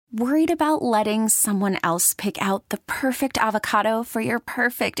Worried about letting someone else pick out the perfect avocado for your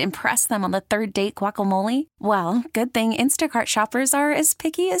perfect impress them on the third date guacamole? Well, good thing Instacart shoppers are as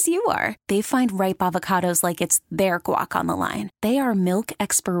picky as you are. They find ripe avocados like it's their guac on the line. They are milk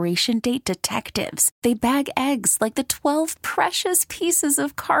expiration date detectives. They bag eggs like the 12 precious pieces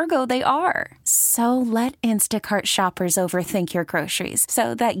of cargo they are. So let Instacart shoppers overthink your groceries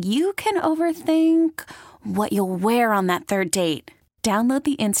so that you can overthink what you'll wear on that third date. Download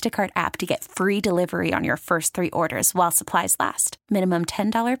the Instacart app to get free delivery on your first 3 orders while supplies last. Minimum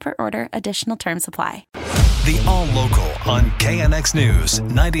 $10 per order. Additional terms apply. The All Local on KNX News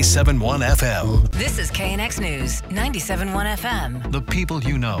 97.1 FM. This is KNX News 97.1 FM. The people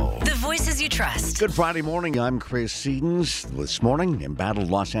you know. The voices you trust. Good Friday morning. I'm Chris Sedens. This morning, embattled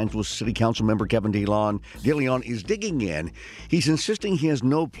Los Angeles City Council member Kevin de Leon is digging in. He's insisting he has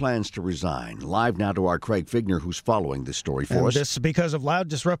no plans to resign. Live now to our Craig Figner, who's following this story for us. This because of loud,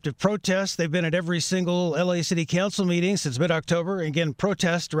 disruptive protests. They've been at every single LA City Council meeting since mid-October. Again,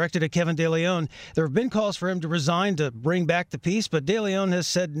 protests directed at Kevin de Leon. There have been calls for him to resign to bring back the peace, but de Leon has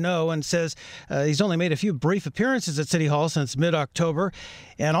said no and says he's only made a few brief appearances at City Hall since mid-October,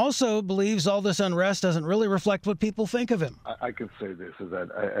 and also believes all this unrest doesn't really reflect what people think of him. I can say this, is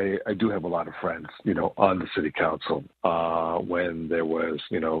that I do have a lot of friends, on the City Council when there was,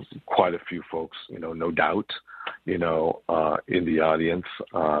 quite a few folks, no doubt, in the audience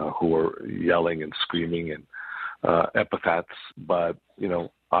who were yelling and screaming and epithets, but,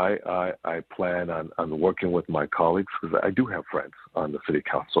 I plan on working with my colleagues because I do have friends on the City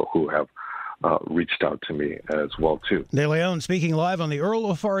Council who have reached out to me as well, too. De Leon speaking live on the Earl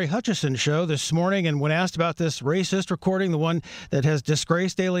Ofari Hutchison show this morning, and when asked about this racist recording, the one that has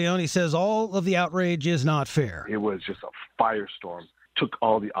disgraced De Leon, he says all of the outrage is not fair. It was just a firestorm, took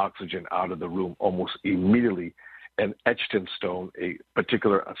all the oxygen out of the room almost immediately, and etched in stone a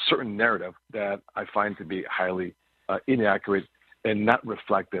certain narrative that I find to be highly inaccurate and not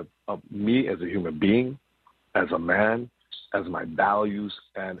reflective of me as a human being, as a man, as my values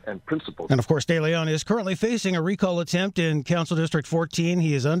and principles. And, of course, De Leon is currently facing a recall attempt in Council District 14.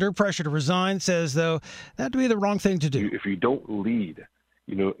 He is under pressure to resign, says, though, that'd be the wrong thing to do. If you don't lead,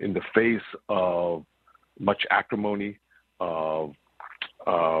 in the face of much acrimony, of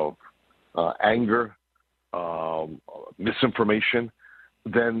anger, misinformation,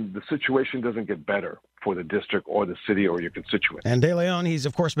 then the situation doesn't get better for the district or the city or your constituents. And De Leon, he's,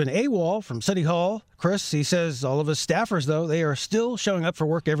 of course, been AWOL from City Hall. Chris, he says all of his staffers, though, they are still showing up for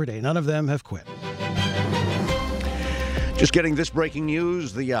work every day. None of them have quit. Just getting this breaking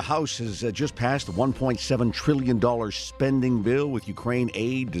news. The House has just passed the $1.7 trillion spending bill with Ukraine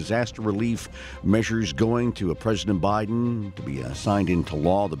aid, disaster relief measures going to President Biden to be signed into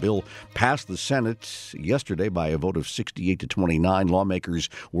law. The bill passed the Senate yesterday by a vote of 68-29. Lawmakers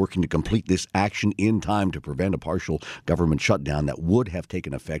working to complete this action in time to prevent a partial government shutdown that would have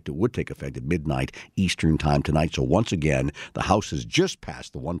taken effect. It would take effect at midnight Eastern time tonight. So once again, the House has just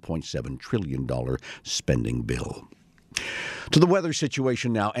passed the $1.7 trillion spending bill. To the weather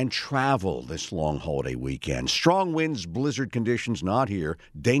situation now and travel this long holiday weekend. Strong winds, blizzard conditions not here.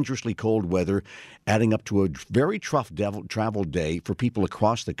 Dangerously cold weather adding up to a very tough travel day for people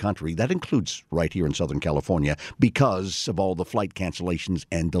across the country. That includes right here in Southern California because of all the flight cancellations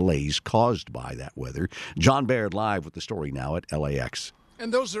and delays caused by that weather. John Baird live with the story now at LAX.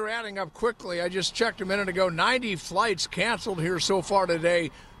 And those are adding up quickly. I just checked a minute ago. 90 flights canceled here so far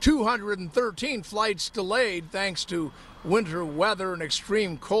today. 213 flights delayed thanks to winter weather and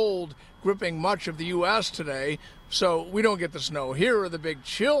extreme cold gripping much of the U.S. today. So we don't get the snow here or the big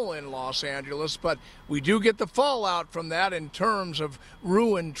chill in Los Angeles, but we do get the fallout from that in terms of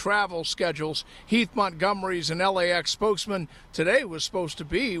ruined travel schedules. Heath Montgomery's an LAX spokesman. Today was supposed to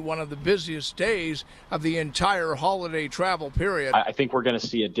be one of the busiest days of the entire holiday travel period. I think we're going to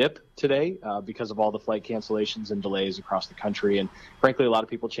see a dip today because of all the flight cancellations and delays across the country. And frankly, a lot of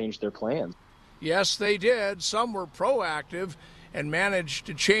people changed their plans. Yes, they did. Some were proactive and managed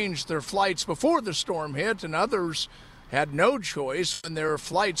to change their flights before the storm hit, and others had no choice when their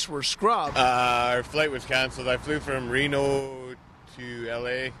flights were scrubbed. Our flight was canceled. I flew from Reno to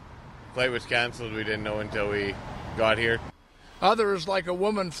LA. Flight was canceled. We didn't know until we got here. Others, like a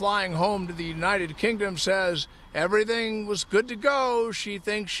woman flying home to the United Kingdom, says everything was good to go. She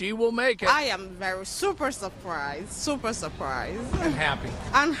thinks she will make it. I am super surprised. And happy.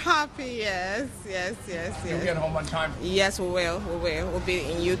 I'm happy, yes. You'll get home on time? Yes, we will. We'll be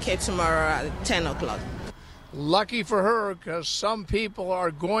in UK tomorrow at 10 o'clock. Lucky for her, because some people are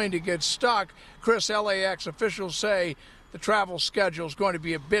going to get stuck. Chris, LAX officials say the travel schedule is going to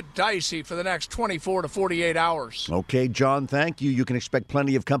be a bit dicey for the next 24 to 48 hours. Okay, John, thank you. You can expect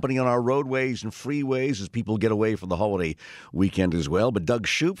plenty of company on our roadways and freeways as people get away for the holiday weekend as well. But Doug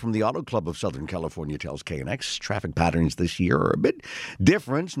Shoup from the Auto Club of Southern California tells KNX traffic patterns this year are a bit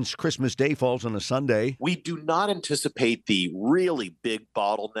different since Christmas Day falls on a Sunday. We do not anticipate the really big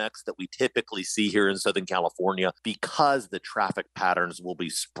bottlenecks that we typically see here in Southern California because the traffic patterns will be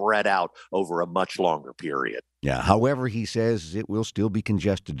spread out over a much longer period. Yeah, however, he says it will still be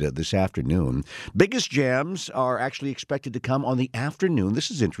congested this afternoon. Biggest jams are actually expected to come on the afternoon. This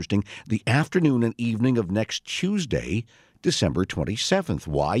is interesting. The afternoon and evening of next Tuesday, December 27th.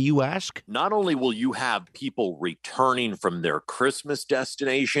 Why, you ask? Not only will you have people returning from their Christmas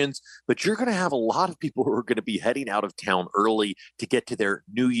destinations, but you're going to have a lot of people who are going to be heading out of town early to get to their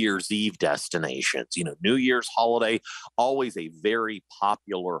New Year's Eve destinations. You know, New Year's holiday, always a very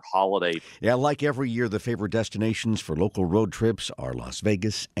popular holiday. Yeah, like every year, the favorite destinations for local road trips are Las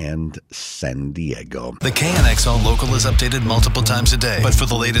Vegas and San Diego. The KNXL Local is updated multiple times a day. But for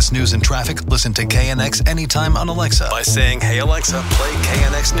the latest news and traffic, listen to KNX anytime on Alexa by saying, "Hey Alexa, play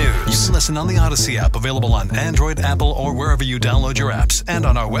KNX News." You can listen on the Odyssey app, available on Android, Apple, or wherever you download your apps, and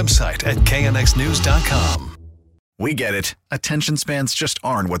on our website at knxnews.com. We get it. Attention spans just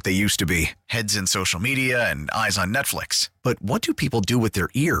aren't what they used to be. Heads in social media and eyes on Netflix. But what do people do with their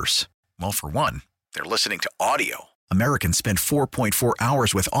ears? Well, for one, they're listening to audio. Americans spend 4.4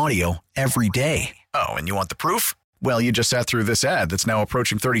 hours with audio every day. Oh, and you want the proof? Well, you just sat through this ad that's now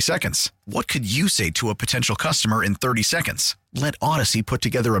approaching 30 seconds. What could you say to a potential customer in 30 seconds? Let Odyssey put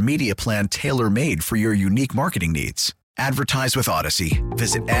together a media plan tailor-made for your unique marketing needs. Advertise with Odyssey.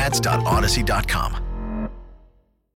 Visit ads.odyssey.com.